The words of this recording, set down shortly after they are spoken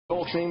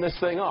auctioning this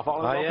thing off.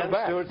 I am,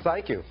 Stuart.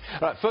 Thank you.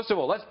 All right, first of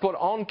all, let's put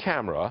on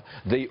camera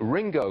the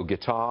Ringo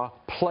guitar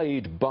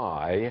played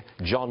by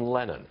John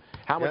Lennon.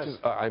 How much is...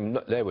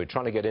 there, we're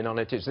trying to get in on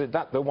it. Is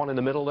that the one in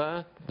the middle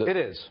there? It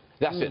is.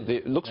 That's it.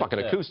 It looks like an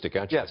acoustic,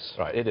 actually. Yes.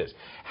 Right, it is.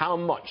 How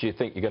much do you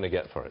think you're going to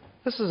get for it?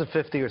 This is a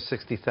 $50,000 or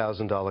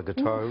 $60,000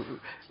 guitar.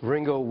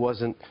 Ringo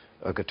wasn't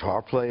a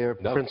guitar player,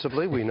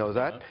 principally. We know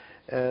that.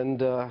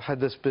 And had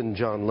this been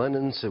John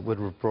Lennon's, it would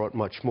have brought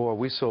much more.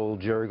 We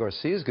sold Jerry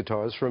Garcia's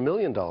guitars for $1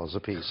 million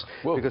apiece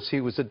because he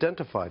was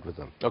identified with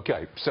them.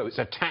 Okay, so it's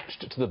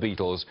attached to the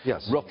Beatles,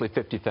 roughly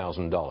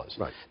 $50,000.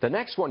 Right. The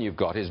next one you've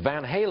got is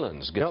Van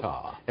Halen's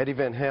guitar. Yep. Eddie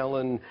Van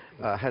Halen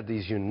had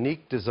these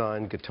unique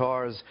design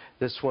guitars.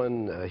 This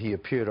one, he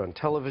appeared on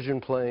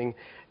television playing.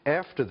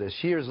 After this,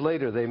 years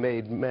later, they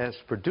made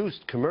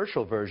mass-produced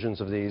commercial versions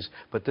of these,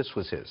 but this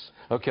was his.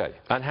 Okay,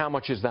 and how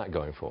much is that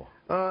going for?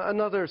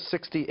 Another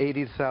 60,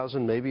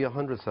 80,000, maybe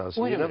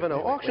 100,000. You never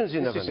know. Auctions,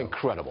 you never know. This is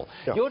incredible.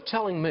 Yeah. You're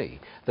telling me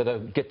that a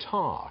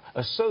guitar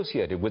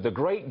associated with the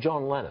great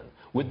John Lennon,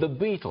 with the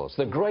Beatles,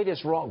 the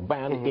greatest rock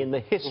band in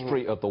the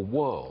history of the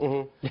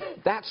world,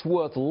 that's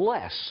worth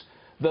less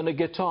than a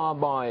guitar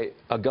by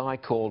a guy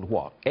called,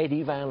 what,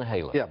 Eddie Van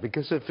Halen? Yeah,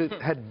 because if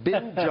it had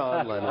been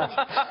John Lennon,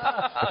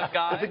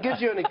 if it gives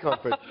you any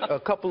comfort, a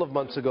couple of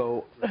months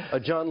ago, a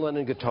John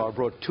Lennon guitar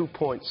brought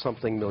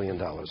 $2-point-something million.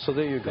 So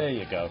there you go. There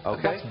you go.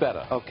 Okay. That's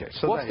better. Okay.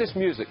 So what's this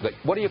music?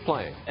 What are you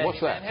playing?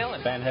 What's that? Van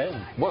Halen. Van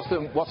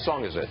Halen. What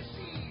song is it?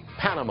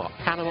 Panama.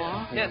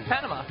 Panama? Yeah, it's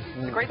Panama.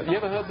 It's a great song. You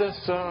ever heard this?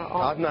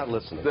 I'm not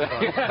listening. You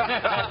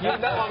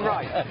know I'm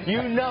right.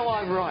 You know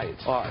I'm right.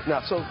 All right.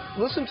 Now, so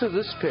listen to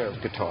this pair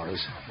of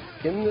guitars.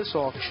 In this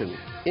auction,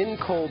 In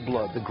Cold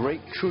Blood, the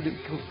great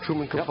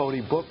Truman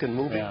Capote book and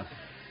movie,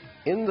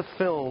 in the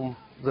film,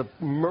 the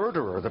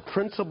murderer, the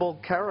principal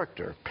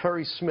character,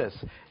 Perry Smith,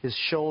 is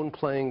shown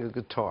playing a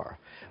guitar.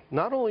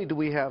 Not only do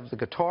we have the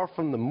guitar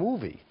from the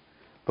movie,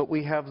 but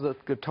we have the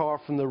guitar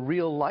from the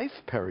real-life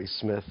Perry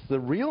Smith, the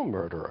real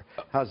murderer.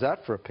 How's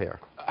that for a pair?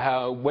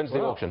 When's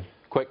the auction?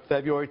 Quick.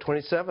 February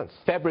 27th.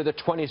 February the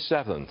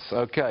 27th.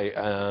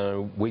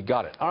 Okay, we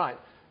got it. All right.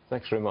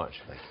 Thanks very much.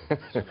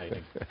 Thank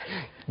you.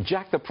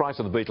 Jack the price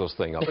of the Beatles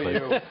thing up, please.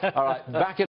 All right, back in